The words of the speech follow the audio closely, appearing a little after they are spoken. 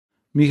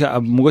Miha,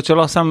 mogoče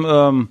lahko sam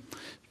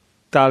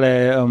tale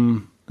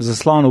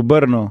zaslon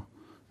obrnil,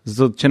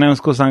 če ne vem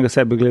skozi samega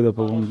sebe gledal,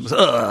 pa bom...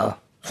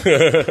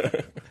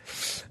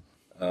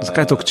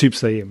 Zakaj toliko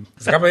čipsa jem?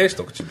 Zakaj pa ješ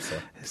toliko čipsa?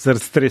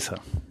 Zaradi stresa.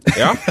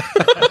 Ja?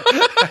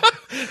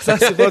 Sam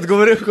si pa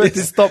odgovoril, ko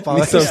ti stopa.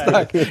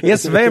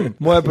 Jaz vem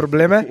moje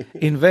probleme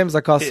in vem,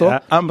 zakaj so. Ja,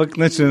 ampak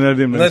nič ne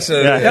naredim.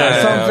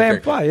 Sam vem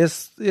pa,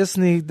 jaz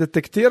sem jih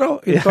detektiral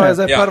in to je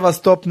zdaj prva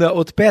stopnja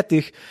od 5,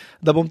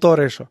 da bom to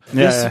rešil.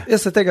 Jaz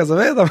se tega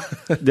zavedam.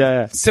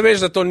 Se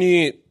veš, da to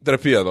ni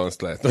terapija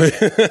danes tle. To je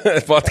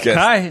podcast.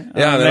 Kaj?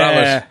 Ja, ne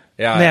rabaš.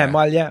 Ne,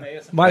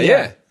 mal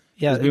je.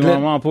 Jaz bi vam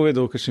malo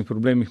povedal o kakšnih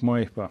problemih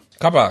mojih pa.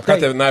 Kaj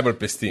te najbolj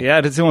pesti? Ja,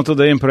 recimo to,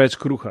 da jem preveč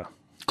kruha.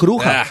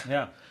 Kruha?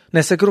 Ja.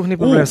 Ne, se kruh ni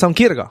problem, sam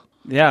kirga.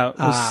 Ja,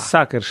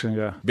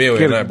 vsakršnega. Bel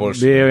je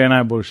najboljši. Bel je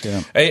najboljši,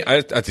 ja. Ej,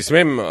 a ti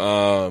smem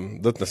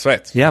dati na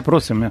svet? Ja,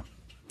 prosim, ja.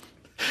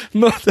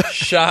 No,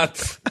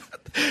 Šat.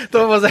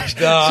 To bo zdaj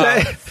še.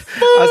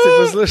 A si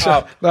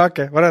poslušal?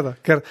 Ok, vreda,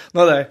 ker,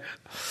 no daj.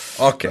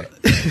 Ok.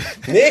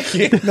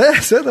 Nehi. Ne,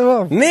 seveda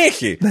bom.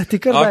 Nehi. Ne, ti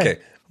kar daj.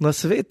 Na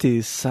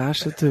sveti,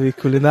 Sašetovi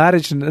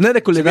kulinarični,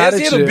 ne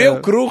kulinarični. Če bi jaz jedel bel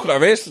kruh, a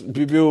veš,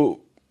 bi bil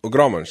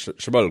ogromen,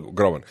 še bolj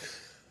ogromen.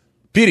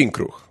 Pirin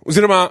kruh,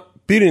 oziroma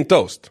pirin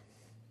toast.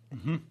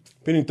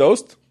 Pirin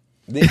toast?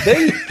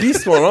 Dej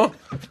pismo, no?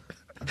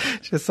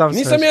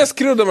 Nisem jaz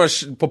skril, da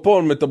imaš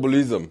popoln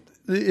metabolizem.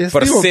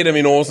 Par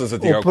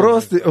 87.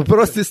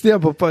 Oprosti s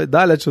tem, pa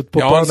daleč od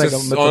popolnega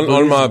metabolizma.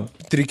 On ima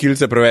 3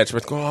 kilce preveč,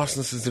 pa tako,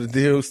 sem se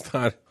zredil,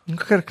 star.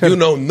 You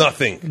know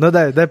nothing. No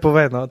daj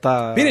povej, no.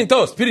 Pirin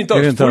toast, ful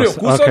je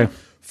okusen,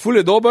 ful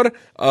je dober,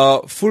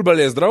 ful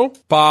bolj je zdrav,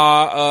 pa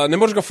ne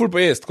moreš ga ful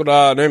pojesti, tako da,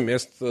 ne vem,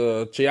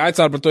 če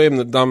jajca ali pa to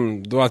jem, dam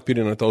 2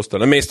 pirina toasta,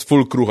 na mest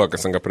ful kruha,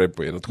 ki sem ga prej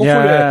pojedel. Tako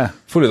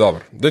ful je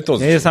dober.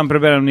 Jaz sam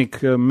preberem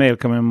nek mail,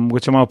 ki me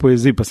mogoče malo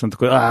pojezi, pa sem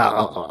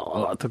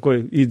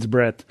takoj eats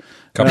bread.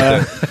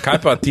 Kaj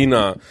pa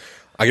Tina,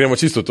 a gremo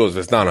čisto to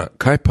zvezdana,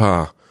 kaj pa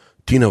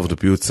Tina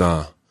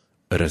vodopivca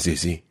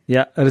razjezi?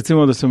 Ja,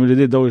 recimo, da so mi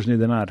ljudje dolžni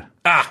denar.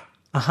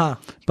 Aha.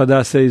 Pa da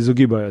se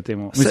izogibajo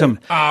temu. Mislim,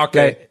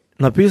 okay.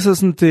 Napisal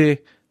sem ti,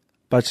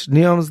 pač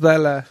nimam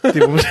zdajle.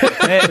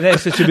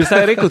 Če bi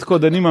saj rekel tako,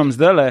 da nimam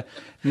zdajle,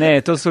 ne,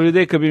 to so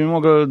ljudje, ki bi mi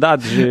mogli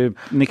dati že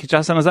nekaj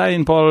časa nazaj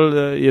in pol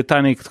je ta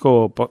nek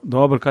tako,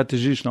 dobro, kaj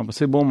težiš, no, pa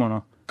sej bomo,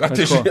 no.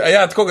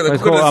 Ja, tako da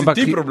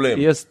si ti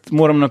problem. Jaz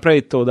moram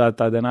naprej to dati,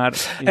 ta denar.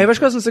 Veš,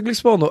 kaj sem se glih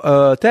spomnil?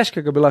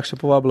 Težkega bi lahko še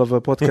povabila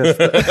v podcast.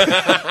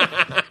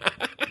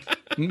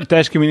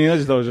 Težki mi ni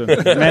nič dolžen.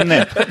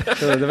 Ne.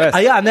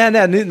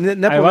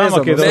 Ne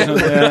povezano.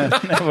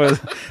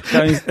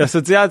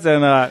 Asociacija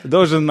na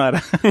dolžen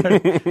denar.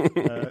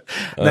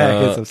 Ne,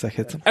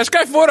 hecam. Eš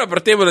kaj fora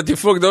pri tem, da ti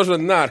folk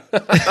dolžen denar?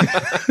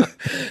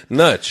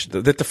 Nič,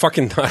 da te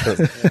fucking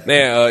denar. Ne,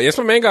 jaz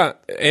pa menga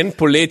en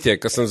poletje,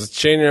 ko sem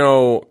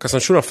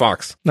šel na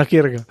faks. Na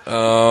kjerga?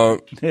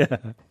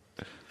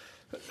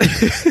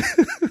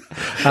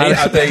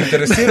 A te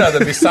interesira, da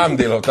bi sam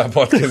delal ta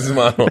podcast z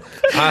mano?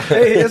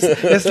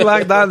 Jaz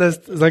lahko danes,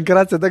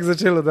 zankrat se tako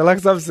začelo, da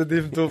lahko sam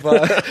sedim tu pa...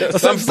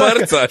 Sam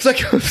prcač.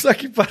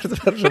 Vsaki part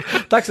vržem.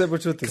 Tak se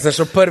počutim. Ko sem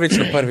šel prvič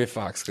na prvi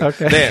faks.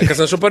 Ne, ko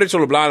sem šel prvič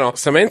v Ljubljano,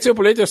 sem en cel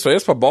poletje, so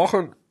jaz pa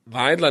bohon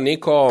vajdla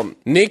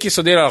neki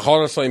so delali,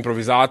 hodili so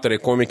improvizatorje,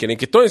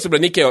 komike, to so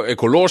bile neke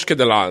ekološke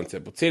delavnice,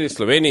 po celi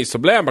Sloveniji so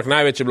bile, ampak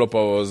največ je bilo pa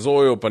v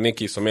Zoju, pa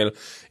neki so imeli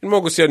in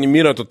mogo si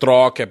animirati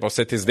otroke, pa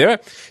vse te zdeve.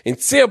 In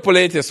cel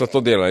poletje so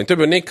to delali. In to je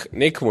bil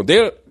nek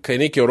model, ki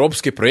je neki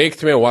evropski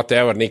projekt imel,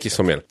 whatever, neki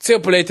so imeli. Cel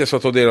poletje so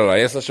to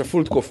delali. Jaz sem še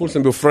ful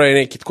sem bil fraj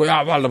neki, tako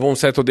valjda bom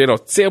vse to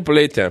delal, cel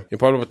poletje. In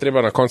pa je bilo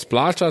treba na konc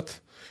plačati.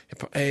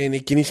 Pa,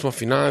 neki nismo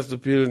financ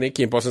dobili,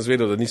 neki, in pa sem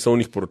zvedel, da niso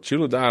v njih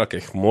poročilu dali, ker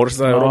jih moraš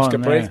za evropske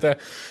projekte.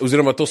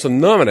 Oziroma, to so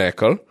nam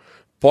rekli,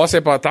 pa se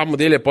je pa ta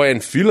model je pa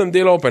en film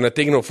delal, pa je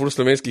nategnil ful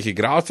slovenskih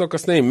igralcev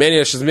kasneje, in meni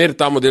je še zmeraj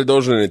ta model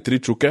dolžen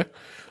 3 čuke.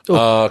 To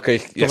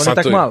je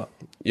tako malo.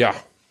 Ja,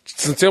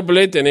 sem cel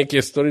poletje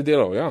nekaj stvari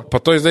delal, ja.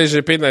 Pa to je zdaj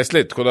že 15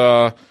 let, tako da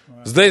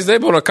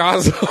zdaj bo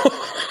nakazal.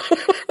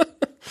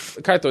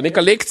 Kaj je to,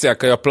 neka lekcija,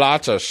 ki jo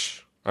plačaš.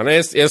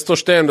 Jaz to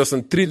štejem, da sem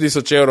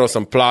 3000 evrov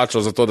sem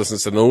plačal za to, da sem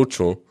se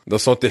naučil, da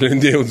so te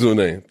ljudje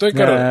odzunaj. To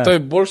je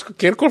bolj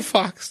kjerkoli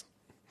faks.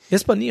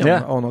 Jaz pa nijem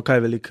ono kaj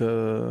veliko...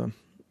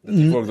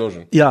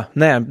 Ja,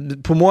 ne,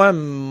 po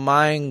mojem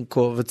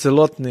manjko, v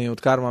celotni,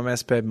 odkar imam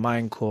SP,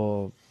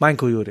 manjko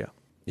Jurija.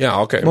 Ja,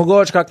 ok.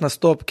 Mogoče kak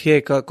nastop,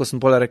 ko sem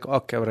pole rekel,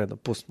 ok, v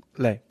redu,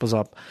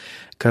 pozab.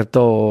 Ker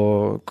to,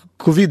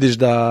 ko vidiš,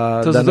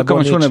 da... To so tako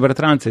mačune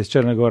bratranci iz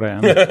Črne Gore.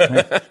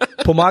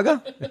 Pomaga?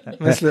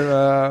 Mislim,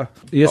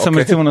 jaz sem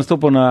recimo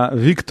nastopil na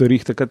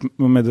Viktorjih, takrat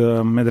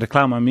med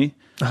reklamami.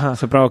 Aha.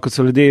 Se pravi, ko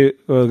so ljudje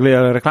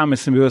gledali reklame,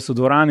 sem bil v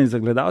dvorani za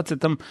gledalce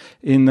tam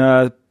in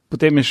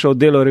potem je šel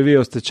delo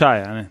revijo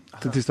stečaja.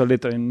 Tisto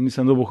leto in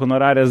nisem dobil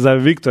honorarja za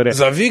Viktorje.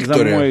 Za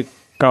Viktorje? Za moj,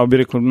 kao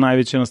bi rekel,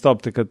 največji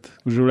nastop takrat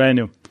v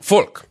življenju.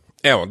 Folk,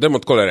 evo,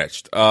 dajmo takole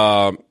reči.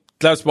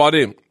 Tle v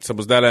spodi se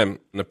bo zdaj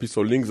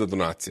napisal link za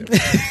donacije.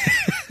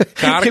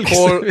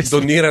 karkoli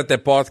donirate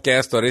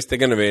podcastu, res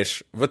tega ne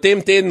veš. V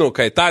tem tednu,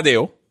 kaj je ta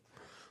del,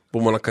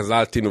 bomo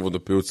nakazali Tinu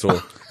Vodopivcu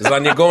za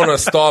njegov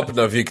nastop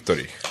na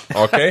Viktorjih.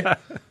 Okay?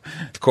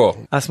 Tako.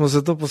 A smo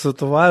se to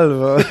posvetovali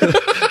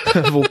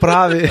v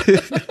upravi?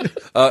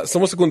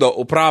 Samo sekundo,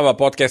 uprava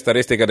podcasta,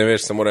 res tega ne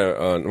veš, se mora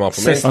malo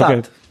pomeniti.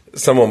 Okay.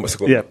 Samo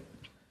sekundo. Yeah.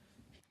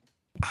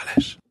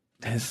 Aleš.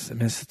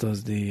 Meni se to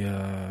zdi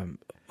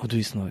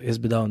odvisno. Jaz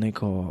bi dal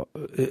neko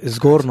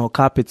zgornjo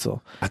kapico.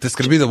 A te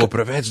skrbi, da bo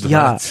preveč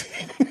donacij?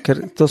 Ja, ker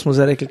to smo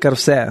zdaj rekli kar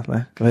vse.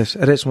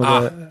 Rečemo,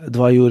 da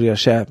 2 jurja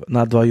še,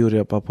 na 2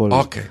 jurja pa pol.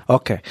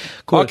 Okay.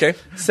 Cool. Okay.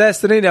 Vse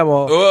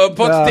strinjamo.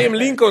 Pod tem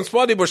linkom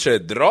spodaj bo še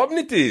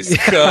drobni tisk.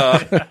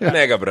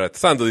 Ne ga, brat,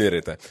 sam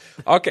donirajte.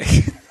 Ok.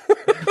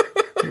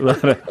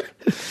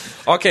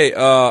 Okay,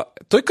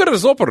 to je kar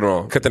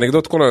zoporno, kad te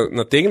nekdo tako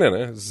nategne,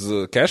 ne,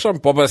 z cashom,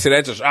 pa si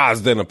rečeš,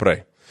 zdaj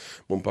naprej.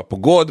 Bom pa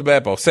pogodbe,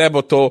 pa vse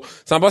bo to.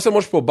 Sam pa se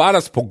moraš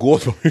pobarati s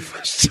pogodbami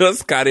vaš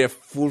čas, kar je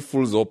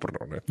ful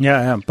zoporno. Ne.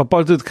 Ja, pa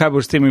pol tudi, kaj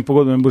boš s temi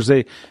pogodbami, boš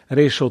zdaj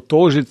rešil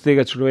tožiti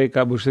tega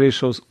človeka, boš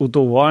rešil v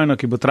to vojno,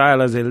 ki bo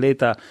trajala zdaj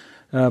leta,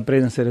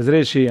 preden se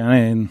razreši. A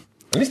ne,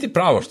 A nisi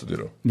pravo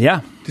študiral?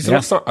 Ja.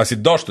 A si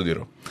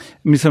doštudiral?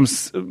 Mislim,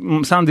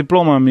 sam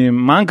diploma mi je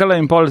manjkala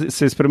in pol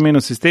se je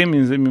spremenil sistem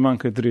in zdaj mi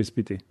manjkajo 3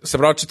 izpiti. Se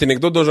pravi, če ti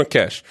nekdo dolžen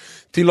cash,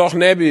 ti lahko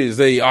ne bi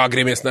zdaj,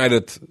 grem jaz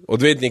najdet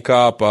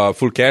odvetnika pa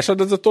full casha,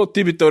 da za to,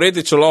 ti bi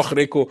teoretično lahko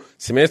rekel,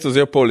 si mesto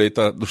vzel pol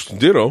leta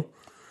doštudiral,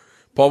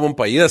 pa bom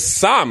pa jaz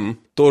sam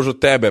tožil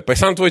tebe, pa je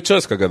sam tvoj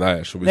čas, kaj ga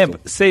daješ v bistvu.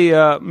 Ne, sej,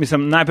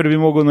 mislim, najprej bi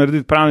mogel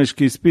narediti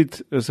pravniški izpit,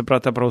 se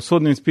pravi ta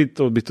pravosodni izpit,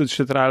 to bi tudi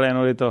še trajalo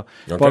 1 leto,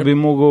 pa bi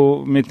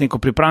mogel imeti neko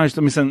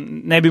pripravništvo, mislim,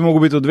 ne bi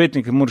mogel biti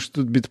odvetnik, moraš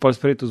tudi biti pa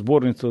sprejet v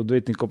zbornico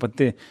odvetnikov, pa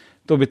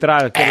to bi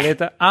trajalo 3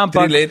 leta,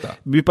 ampak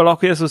bi pa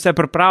lahko jaz vse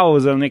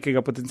pripravil za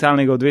nekega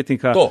potencialnega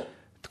odvetnika. To.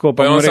 Tako,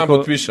 pa je on sam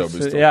podpišel, v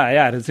bistvu.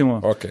 Ja,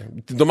 recimo. Okay.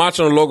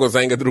 Domačno nalogo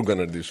za enega druga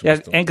narediš. Ja,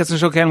 enkrat sem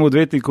šel k enemu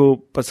odvetniku,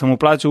 pa sem mu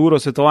plačal uro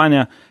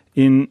svetovanja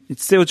in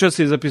cel čas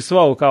si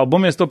zapisoval, kao,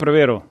 bom jaz to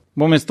preveril.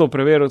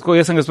 Tako,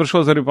 jaz sem ga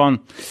sprašal, zaradi pa on,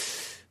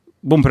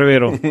 bom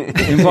preveril.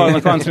 In pa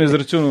na koncu mi je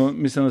zračunal,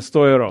 mislim,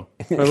 100 evrov.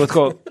 Pa je bilo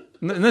tako,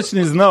 nič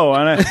ni znal,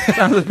 a ne.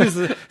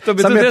 To bi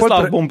tudi jaz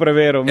lahko bom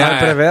preveril. Ja,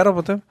 preveril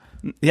potem?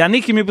 Ja,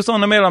 neki mi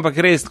poslovno namelil, ampak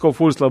res tako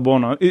ful slabo.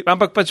 No.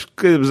 Ampak pač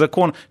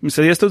zakon,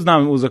 mislim, jaz tudi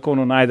znam v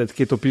zakonu najdeti,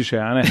 kje to piše,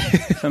 a ne.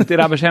 Sam ti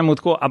rabiš eno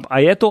tako, a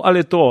je to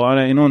ali je to, a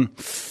ne, in on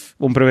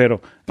bom preveril.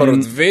 Pri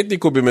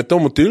odvetniku bi me to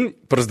motil,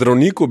 pri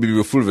zdravniku bi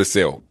bil ful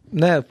vesel.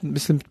 Ne,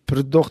 mislim,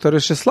 pri doktorju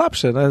je še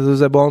slabše, ne,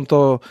 zdaj bo on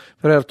to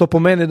preveril. To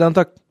pomeni, da on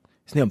tak,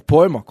 nimam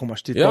pojma, ko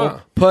imaš ti to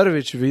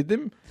prvič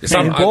vidim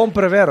in bom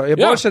preveril. Je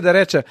boljše, da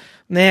reče,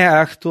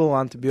 ne, to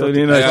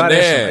antibiotik.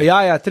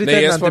 Ja, 3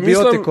 tedne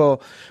antibiotikov,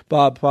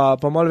 pa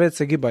malo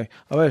več se gibaj.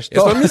 Jaz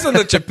pa mislim,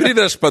 da če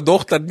prideš, pa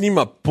doktor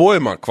nima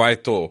pojma, kva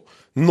je to.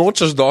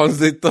 Nočeš, da on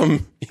zdaj tam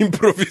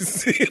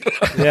improvizira.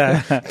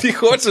 Ti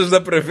hočeš, da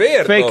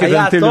preveri. Fake it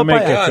until you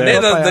make it. Ne,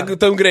 da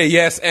tam gre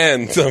yes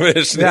and,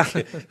 veš,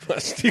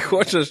 ti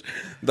hočeš,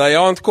 da je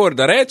on tako,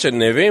 da reče,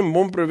 ne vem,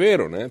 bom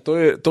preveril, ne,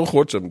 to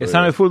hočem.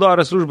 Sam je ful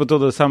dobra služba to,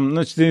 da sam,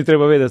 noč ti ni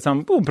treba vedeti,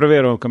 sam bom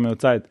preveril, kam je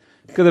odsajt.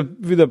 Kada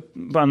vidi,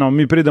 pa no,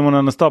 mi pridemo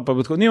na nastop, pa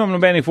bo tako, nimam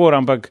nobenih for,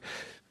 ampak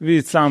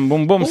vidi sam,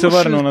 bom se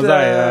vrnil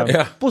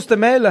nazaj. Puste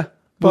maile.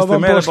 Pa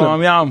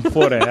vam jam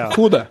fore, ja.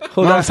 Hude.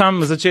 Imam sam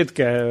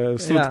začetke,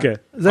 slutke.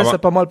 Ja. Zdaj se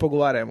pa malo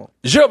pogovarjamo.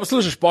 Že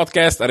poslušaš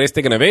podcast, a res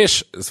tega ne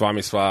veš, z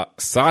vami sva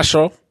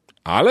Sašo,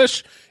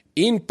 Aleš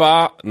in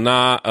pa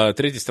na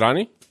tretji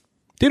strani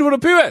Tino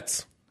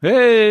Vodopivec.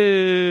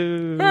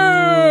 Hej!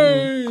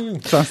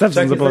 Sam sem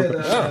zaplatil.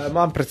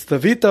 Imam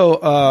predstavitev.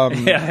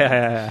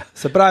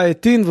 Se pravi,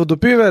 Tin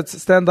Vodopivec,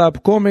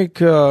 stand-up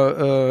komik,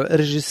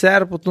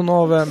 režiser po to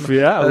novem,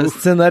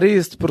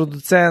 scenarist,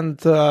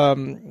 producent,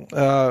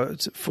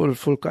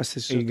 kaj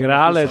se še?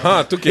 Igralec.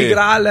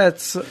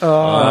 Igralec,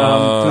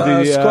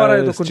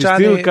 skoraj dokončan.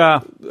 Čistilka,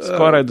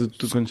 skoraj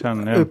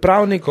dokončan.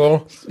 Pravnik.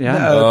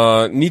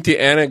 Niti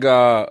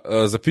enega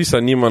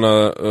zapisa nima na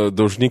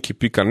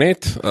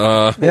dolžniki.net.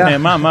 Ne,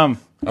 imam.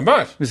 A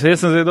imaš? Mislim, jaz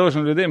sem zdaj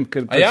dolžen ljudem,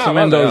 ker so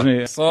meni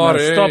dolžni.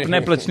 Stop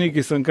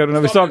neplačniki sem, ker na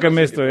visokem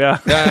mestu, ja.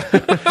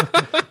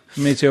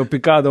 Mečejo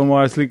pikado v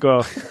mojo sliko.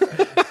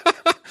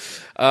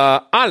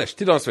 Aleš,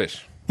 ti danes veš?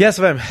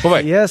 Jaz vem.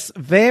 Povej. Jaz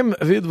vem,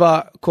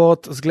 vidva,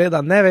 kot zgleda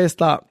ne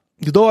vesta,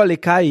 kdo ali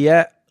kaj je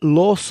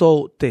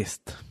Losov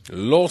test.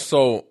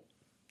 Losov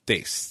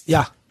test.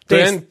 Ja,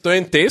 test. To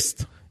je en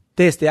test?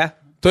 Test, ja.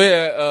 To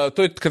je,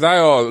 kaj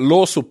dajo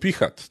losu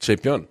pihat, če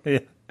je pion.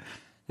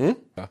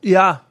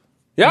 Ja.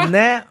 Ja?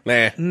 Ne,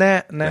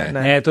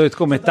 to je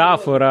tako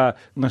metafora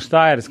na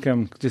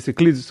Štajerskem, če se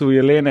klicu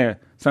jelene,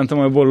 sam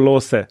tam je bolj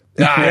lose.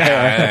 Ja.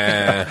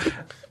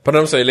 Pa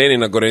nam so jeleni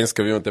na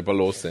Gorenskem, imate pa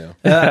lose.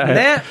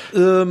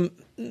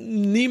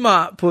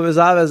 Nima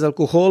povezave z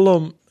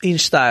alkoholom in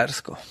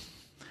Štajersko.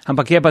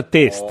 Ampak je pa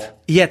test.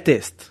 Je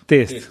test.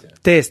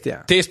 Test,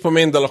 ja. Test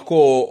pomeni, da lahko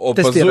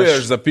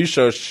opazuješ,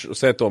 zapišeš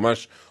vse to,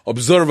 imaš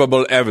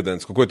observable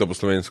evidence, kako je to po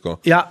slovensko?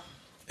 Ja.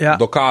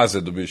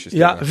 dokaze dobiš iz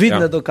tega. Ja,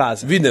 vidne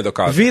dokaze.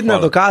 Vidne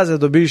dokaze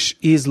dobiš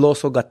iz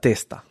losovega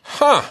testa.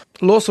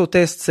 Losov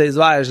test se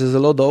izvaja že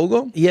zelo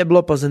dolgo, je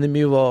bilo pa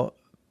zanimivo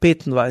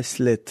 25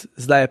 let.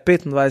 Zdaj je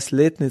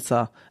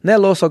 25-letnica ne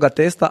losovega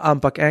testa,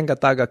 ampak enega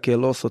taga, ki je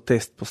losov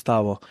test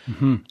postavil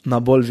na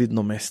bolj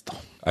vidno mesto.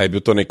 A je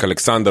bil to nek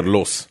Aleksander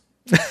Los?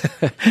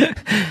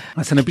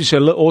 A se ne piše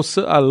L-O-S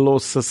ali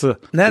L-O-S-S?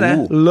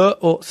 Ne,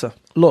 L-O-S.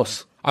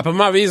 Los. A pa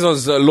ima vezo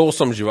z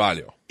losom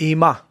živaljo?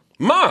 Ima.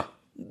 Ma?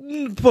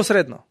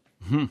 Posredno.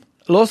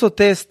 Losov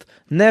test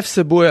ne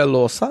vsebuje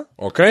losa,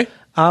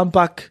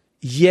 ampak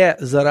je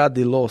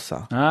zaradi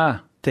losa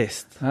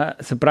test.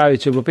 Se pravi,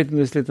 če je bilo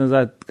 25 let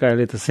nazaj, kaj je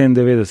leta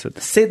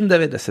 97?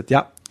 97,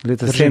 ja.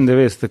 Leta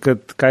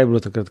 97, kaj je bilo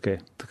takrat kaj?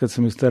 Takrat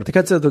sem iztrpel.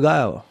 Takrat se je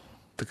dogajalo.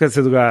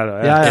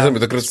 Ja. Jaz sem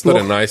bil takrat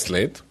star 11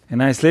 let.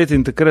 11 let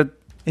in takrat...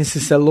 In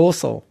si se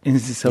losal. In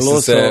si se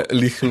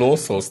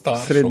losal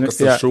staršev, ko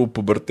sem šel v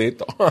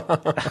puberteto.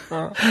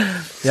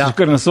 Ja.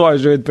 Kar na svoje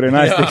živeti pri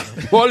 11. Ja,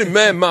 voli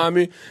me,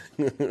 mami.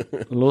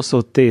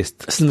 Losov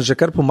test. Sem že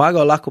kar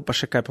pomagal, lahko pa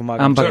še kaj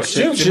pomagal. Ampak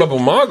čim si pa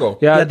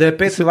pomagal? Ja, da je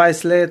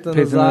 25 let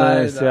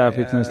nazaj.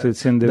 15 let,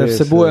 97. Da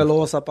vsebuje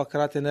losa, pa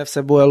krati ne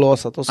vsebuje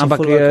losa.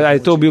 Ampak je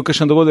to bil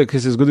kakšen dogodek, ki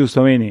se je zgodil v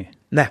Sloveniji?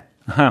 Ne.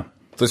 Aha.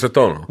 To je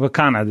svetovno? V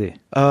Kanadi?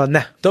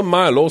 Ne. Tam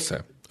imajo lose.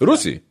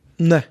 Rusi?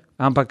 Ne.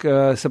 Ampak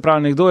se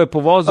pravi, nekdo je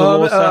povozil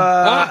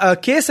losa.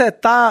 Kje se je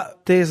ta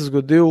test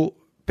zgodil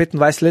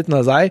 25 let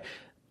nazaj,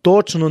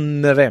 točno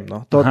ne vem, no.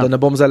 To, da ne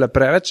bom zdaj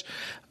preveč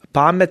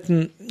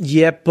pameten,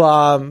 je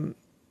pa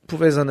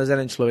povezan z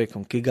enim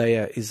človekom, ki ga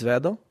je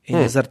izvedel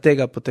in je zaradi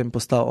tega potem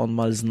postal on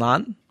mal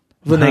znan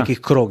v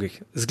nekih krogih.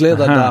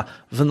 Zgleda, da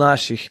v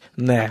naših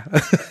ne.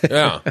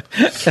 Ja.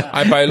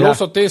 Aj pa je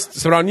losov test,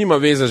 se pravi,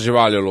 nima veze z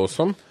živaljo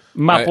losom.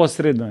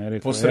 Posredno je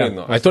rekel.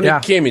 Posredno. A je to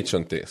nek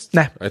kemičen test?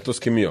 Ne. A je to s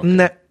kemijo?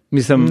 Ne.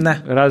 Mislim,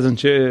 razen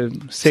če je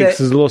seks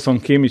z losom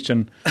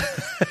kemičen.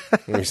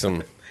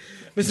 Mislim,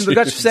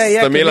 drugače vse je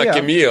kemija. Sta imela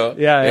kemijo.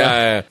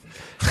 Ja.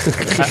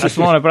 A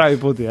smo na pravi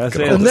poti?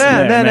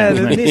 Ne,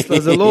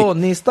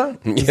 nista.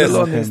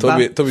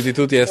 To bi ti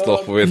tudi jaz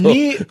lahko povedal.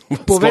 Ni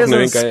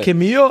povezan s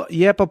kemijo,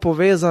 je pa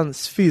povezan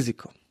s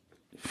fiziko.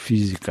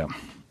 Fizika.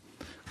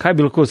 Kaj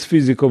bi lahko s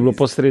fiziko bilo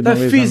posredno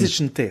vezano?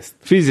 Fizičen test.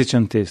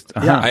 Fizičen test.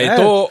 A je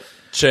to,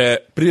 če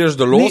prideš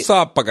do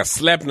losa, pa ga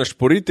slepneš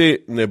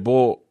poriti,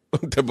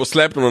 te bo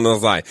slepno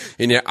nazaj.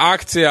 In je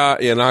akcija,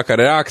 je enaka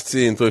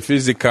reakciji in to je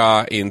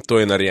fizika in to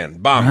je narejen.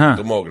 Bam,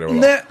 domov gremo.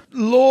 Ne,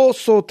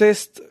 losov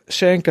test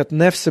še enkrat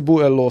ne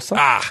vsebuje losa.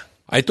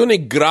 A je to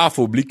nek graf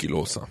v obliki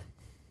losa?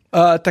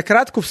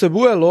 Takrat, ko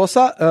vsebuje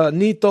losa,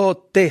 ni to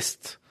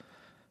test.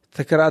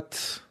 Takrat...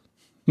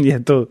 Je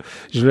to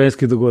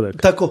življenjski dogodek.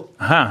 Tako.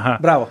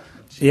 Bravo.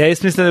 Ja,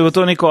 jaz mislim, da je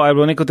to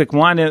neko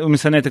tekmovanje,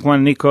 mislim, ne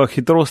tekmovanje, neko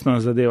hitrostna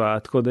zadeva,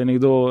 tako da je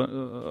nekdo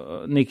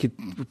neki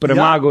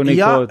premagal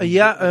neko...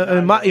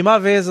 Ima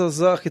vezo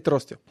z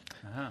hitrostjo.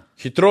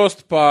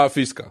 Hitrost pa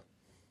fizika.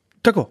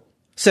 Tako.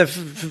 Vse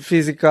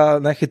fizika,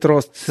 ne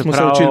hitrost, smo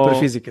se učili pri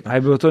fiziki. A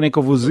je bilo to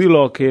neko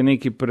vozilo, ki je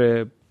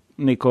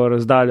neko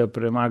razdaljo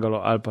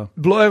premagalo, ali pa?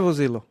 Bilo je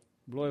vozilo.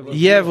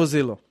 Je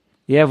vozilo.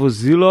 Je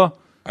vozilo.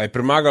 A je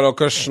premagalo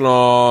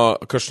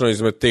kakšno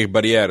izmed teh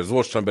barijer,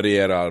 zvočna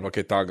barijera ali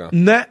kaj takega?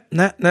 Ne.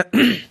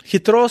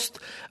 Hitrost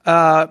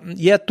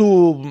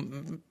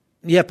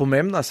je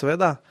pomembna,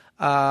 seveda,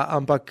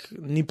 ampak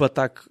ni pa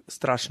tako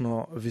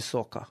strašno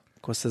visoka,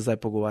 ko se zdaj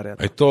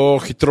pogovarjate. Je to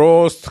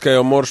hitrost, ki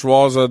jo moraš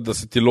voziti, da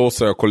se ti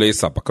losajo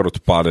kolesa, pa kar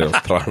odpadejo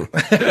stran?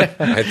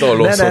 Je to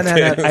losov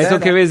test? A je to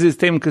kaj vezi s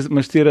tem, ki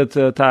imaš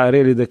tirati ta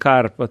Rally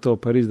Dakar, pa to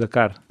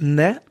Pariz-Dakar?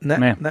 Ne.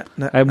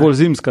 A je bolj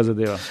zimska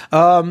zadeva?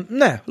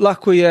 Ne,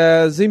 lahko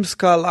je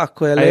zimska,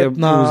 lahko je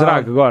letna. V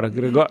zrak, gor.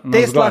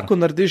 Test lahko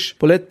narediš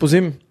polet po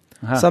zim,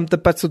 sam te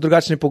pač so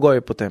drugačni pogoji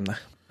potem. Ne.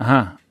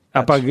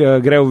 A pa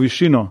gre v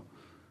višino?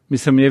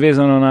 Mislim, je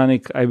vezano na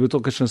a je bil to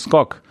kakšen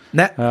skok?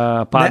 Ne.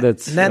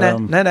 Padec?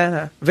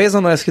 Ne.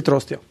 Vezano je s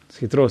hitrostjo. S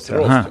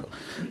hitrostjo.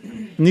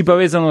 Ni pa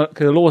vezano,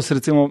 ker los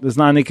recimo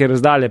zna neke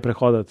razdalje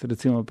prehoditi,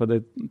 recimo pa da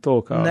je to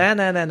kao.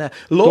 Ne.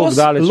 Los,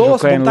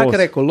 bom tako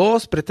rekel,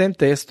 los pri tem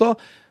testu,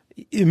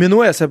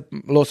 imenuje se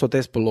losov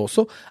test po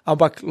losu,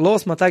 ampak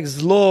los ima tak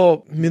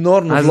zelo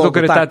minorno vlogo. Zato,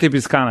 ker je ta tip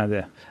iz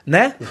Kanade?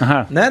 Ne.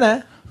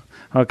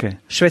 Okay.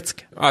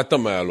 Švedske.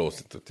 Tam je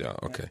losi tudi, ja.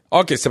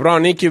 Ok, se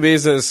pravi, neki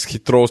veze s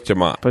hitrostjo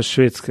ima. Pa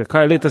Švedske.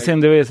 Kaj je leta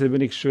 97 je bil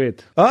nek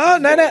Šved?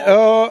 Ne.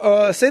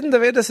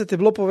 97 je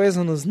bilo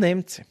povezano z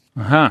Nemci.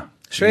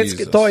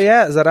 Švedski, to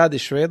je, zaradi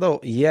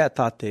Švedov je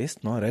ta test,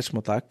 no,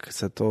 rečemo tak,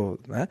 se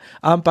to, ne.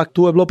 Ampak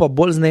tu je bilo pa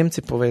bolj z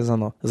Nemci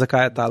povezano.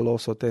 Zakaj je ta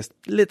losov test?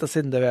 Leta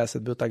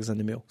 97 bil tak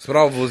zanimiv.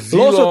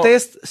 Losov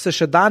test se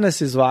še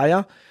danes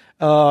izvaja.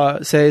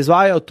 Se je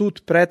izvajal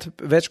tudi pred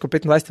več kot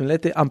 25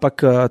 leti,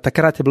 ampak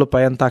takrat je bilo pa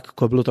en tak,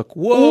 ko je bilo tako,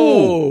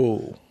 wow!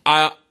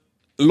 A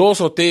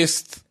losov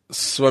test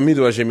sva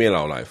midva že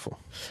imela v lifeu?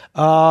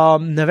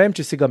 Ne vem,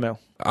 če si ga imel.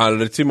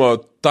 Ali recimo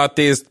ta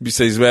test bi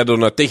se izvedel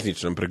na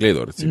tehničnem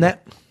pregledu, recimo?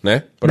 Ne?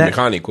 Pri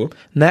mehaniku?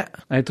 Ne.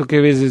 A je to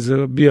kaj vezi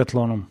z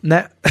biatlonom?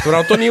 Ne.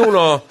 Prav, to ni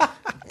ono,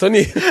 to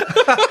ni...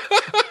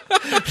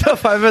 To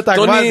pa je bil tak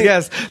mad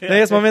gas. Ne,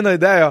 jaz imam eno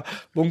idejo,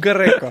 bom kar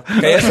rekel.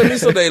 Jaz sem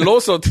mislil,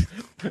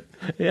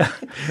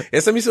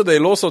 da je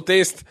Losov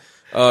test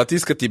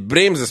tisti, ki ti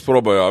bremze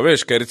sprobajo,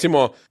 veš, kaj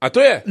recimo, a to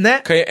je? Ne.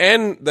 Kaj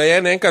da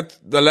je enkrat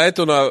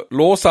letel na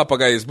losa,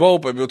 pa ga je izbol,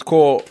 pa je bil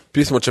tako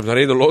pismo, če bi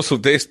naredil Losov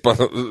test, pa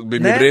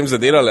bi mi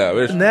bremze delale,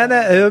 veš? Ne,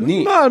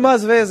 ima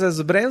zveze z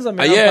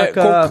bremzami. A je,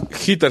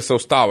 koliko hiter se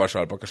ustavaš,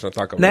 ali pa kakšna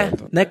taka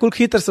varianta? Ne, koliko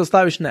hiter se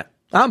ustaviš, ne.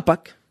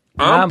 Ampak,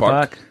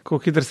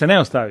 koliko hiter se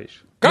ne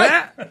ustaviš. Kaj?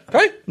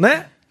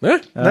 Ne.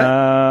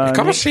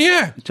 Kaj pa še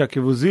je? Čak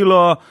je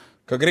vozilo,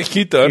 Kaj gre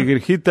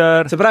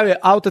hiter. Se pravi,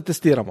 avto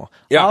testiramo.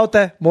 Ja.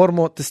 Avte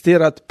moramo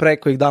testirati prej,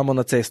 ko jih damo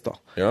na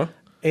cesto. Ja.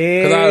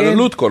 Kada je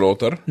lutko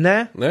noter?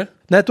 Ne,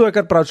 tu je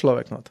kar prav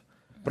človek not.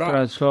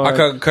 A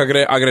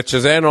gre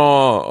čez eno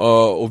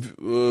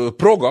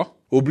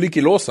progo v obliki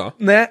losa?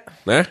 Ne.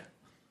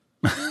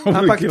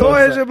 Ampak to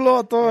je že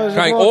bilo,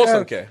 Kaj,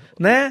 osemke?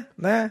 Ne.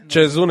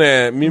 Čez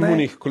une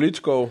mimunih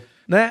količkov?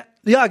 Ne.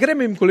 Ja, gre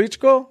mimo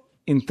količkov.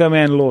 In tam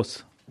je en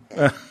los.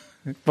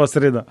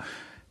 Posredo.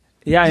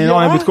 Ja, in on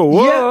je bil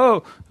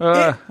tako,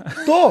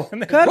 to,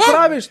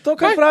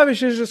 kar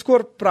praviš, je že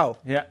skoraj prav.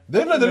 Ja.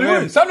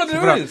 Nadaljuj. Se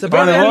pravi, in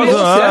tam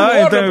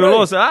je bil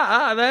los,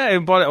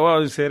 in pol,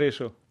 se je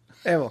rešil.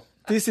 Evo,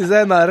 ti si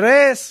zdaj na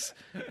res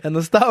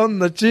enostaven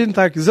način,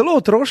 tak zelo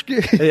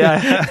otroški. Ja,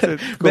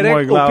 bi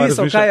rekel,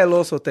 opisal, kaj je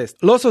Losov test.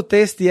 Losov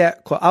test je,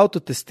 ko avto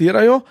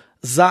testirajo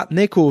za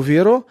neko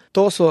oviro,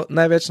 to so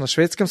največ na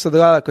Švedskem se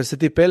dogaja, ko se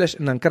ti peleš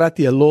in nankrat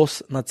je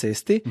los na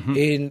cesti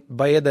in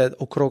bajede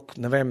okrog,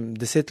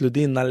 10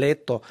 ljudi na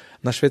leto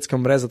na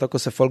Švedskem mre, zato ko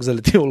se folk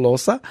zaleti v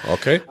losa.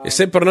 Okay.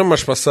 Vse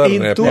prnemaš pa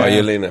srne, pa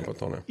jelene, pa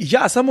to ne.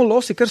 Ja, samo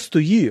losi kar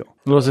stojijo.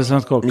 Losi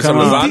sem tako.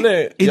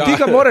 In ti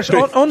ga moraš,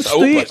 on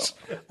stoji,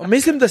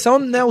 mislim, da se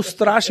on ne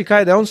ustraši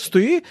kaj, da on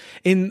stoji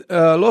in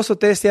Losov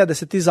test je, da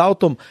se ti z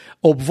avtom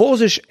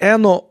obvoziš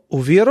eno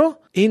oviro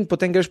in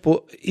potem greš po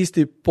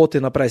isti poti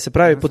naprej. Se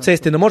pravi, po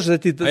cesti ne moreš, da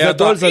ti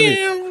dol zavi.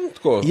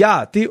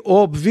 Ja, ti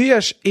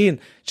obviješ in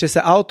če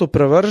se avto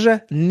prevrže,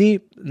 ni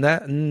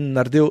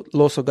naredil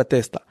Losovega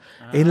testa.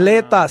 In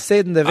leta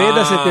 97 je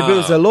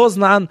bil zelo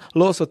znan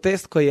Losov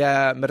test, ko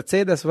je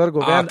Mercedes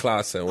vrgel ven.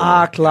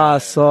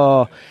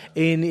 A-klaso.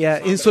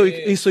 In so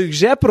jih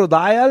že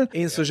prodajali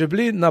in so že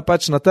bili na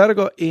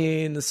trgu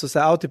in so se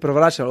avti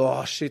prevračali.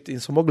 In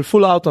so mogli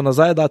full avto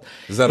nazaj dati.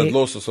 Zaradi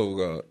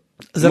Losovega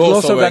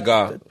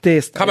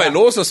testa. Kaj pa je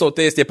Losov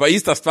test, je pa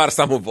ista stvar,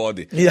 samo v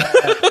vodi. Ja.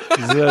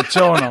 Z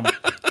čovnom.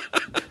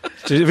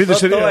 Se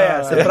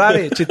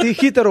pravi, če ti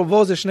hitro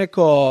voziš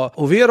neko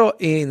oviro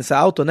in se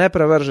avto ne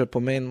prevrže,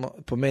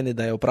 pomeni,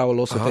 da je opravil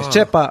Losov test.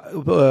 Če pa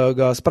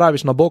ga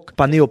spraviš na bok,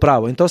 pa ni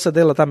opravil. In to se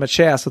dela tam med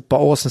 60 pa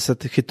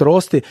 80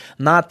 hitrosti.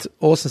 Nad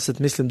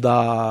 80 mislim, da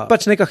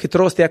pač neka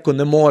hitrost je, ko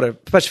ne more,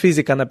 pač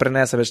fizika ne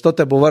prenese več. To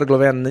te bo vrglo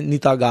ven, ni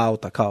tega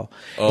avta.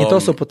 In to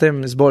so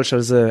potem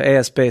izboljšali z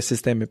ESP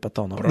sistemi pa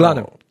to.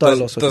 Glavnem, to je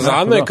Losov test.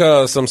 Zadnje,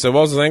 ko sem se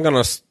vozil z enega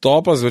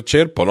nastopa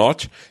zvečer po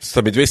noč,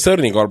 sta mi 2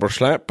 srni gor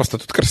prišle, pa sta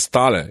tudi kar stale.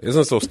 Jaz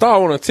sem se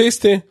ustavil na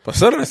cesti, pa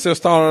srne se je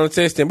ustavil na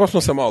cesti in pa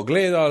smo se malo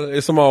gledali,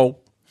 jaz sem malo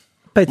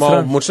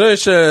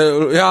močnejše,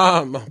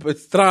 pet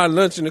stran,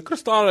 in je kar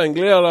stala in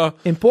gledala.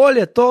 In pol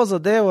je to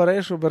zadevo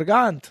rešil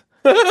Bergant.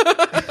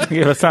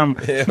 Je sam.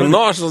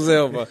 Nož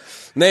vzel pa.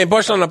 Ne, in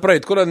pa šla naprej,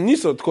 tako da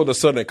niso tako, da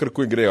srne kar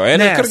kuj grejo.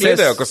 Kar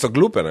gledajo, ko so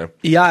glupe, ne?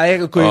 Ja,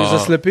 ko jih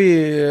zaslepi,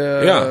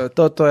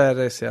 to je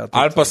res, ja.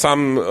 Ali pa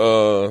sam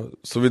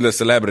so videli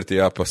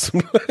celebrity, pa sem...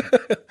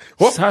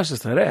 Saša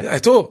stare. Ja,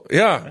 je to,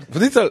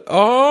 voditelj,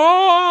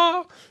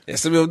 jaz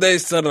sem bil vdej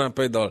srna,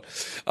 pa je dol.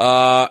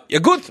 Je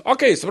good,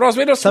 okej, se pravi,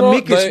 zvedel smo...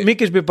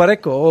 Mikiš bi pa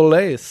rekel,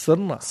 olej,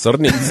 srna.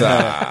 Srnica.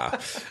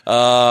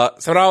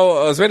 Se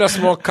pravi, zvedel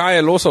smo, kaj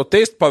je Losov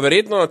test, pa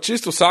verjetno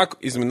čisto vsak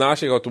izmed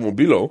naših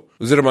avtomobilov,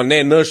 oziroma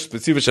ne naš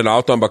specifičen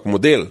avto, ampak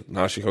model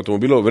naših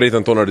avtomobilov,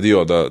 verjetno to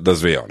naredijo, da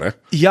zvejo, ne?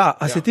 Ja,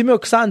 a si ti imel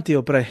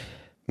Xantijo prej?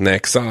 Ne,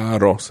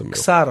 Xaro sem imel.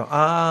 Xaro,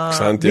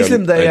 Xantija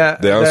mislim, da je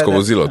dejansko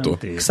vozilo to.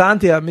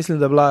 Xantija, mislim,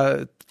 da je bila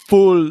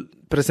full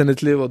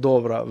presenetljivo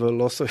dobra v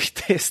Losovih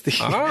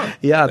testih.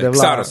 Ja, da je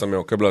bila. Xaro sem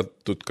imel, ki je bila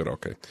tudi kar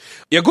okej.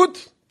 Je good,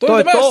 to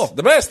je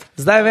the best.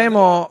 Zdaj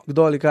vemo,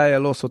 kdo ali kaj je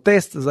Losov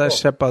test, zdaj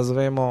še pa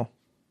zvemo,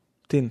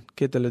 Tin,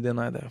 kje te ljudje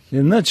najdejo.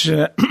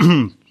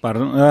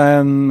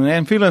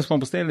 En film smo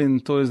posneli in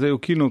to je zdaj v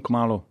kinu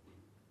kmalu.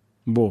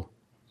 Bo.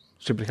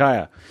 Še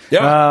prihaja.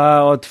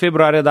 Ja. Od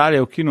februarja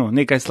dalje v kinu,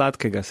 Nekaj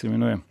sladkega se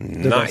imenuje.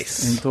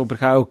 Nice. In to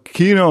prihaja v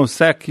kino,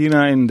 vse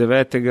kina in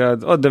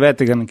od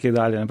 9. nekje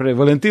dalje. Naprej.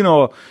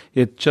 Valentinovo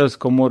je čas,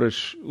 ko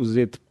moraš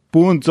vzeti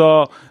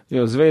punco,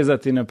 jo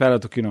zvezati in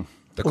napeljati v kino.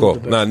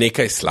 Tako, na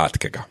nekaj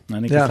sladkega.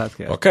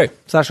 Sladkega. Okay.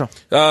 Sašo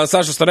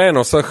Stare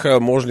na vseh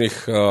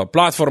možnih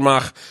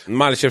platformah,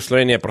 Mali šef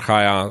Slovenije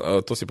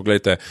prihaja, to si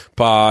pogledajte.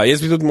 Pa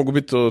jaz bi tudi mogel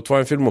biti v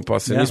tvojem filmu, pa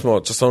se nismo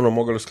časovno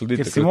mogli uskladiti.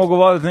 Ker si mogel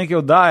voditi neke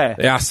oddaje.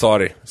 Ja,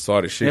 sorry.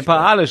 Je pa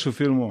Aleš v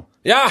filmu.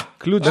 Ja,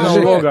 ključna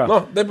vloga.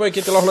 No, daj pa,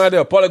 kje te lahko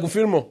najdejo, poleg v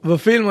filmu. V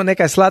filmu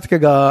Nekaj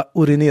sladkega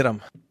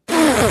uriniram.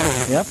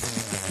 Ja.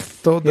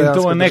 In to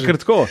je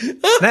nekrat tako.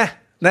 Ne,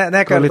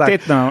 kar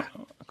kvalitetna.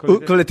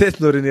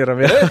 Kvalitetno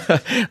uriniram. Ja.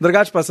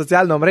 Drugač pa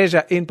socialna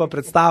omrežja in pa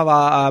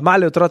predstava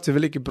Mali otroci,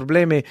 veliki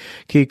problemi,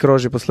 ki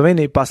kroži po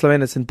Sloveniji, pa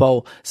Slovenec in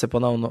pol se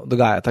ponovno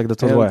dogaja. Tako da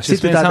to dvoje. Če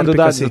smem sam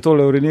dodati za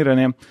tole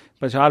uriniranje,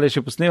 pač Aleš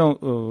je posnel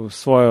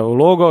svojo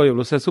vlogo, je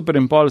bilo vse super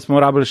in pol smo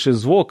rabili še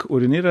zvok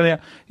uriniranja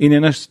in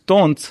je naš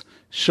tonc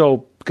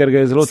šel, ker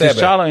ga je zelo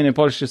tiščalo in je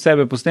pol še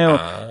sebe posnel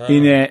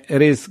in je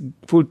res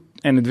ful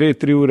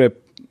 2-3 ure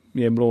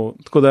je bilo.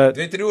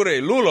 2-3 ure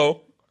je lulov?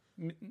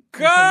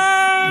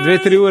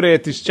 2-3 ure je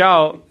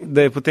tiščal,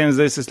 da je potem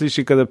zdaj se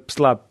sliši, kada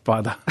slab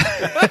pada.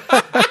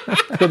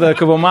 Tako da,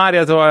 ko bo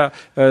Marja, tvoja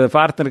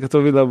partnerka,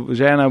 to videla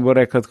žena, bo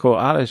rekla tako,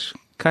 Aleš,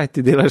 kaj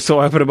ti delaš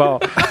svojo prebavo?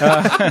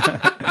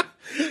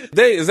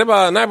 Zdaj pa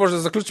najbolj,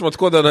 da zaključimo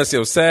tako, da nas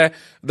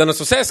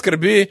vse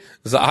skrbi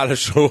za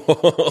Alešov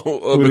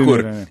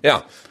begur.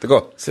 Ja,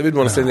 tako, se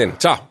vidimo naslednji dan.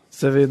 Čau.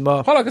 Se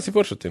vidimo. Hvala, da si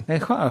prišel ti.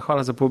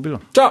 Hvala za povabilo.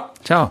 Čau.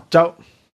 Čau. Čau.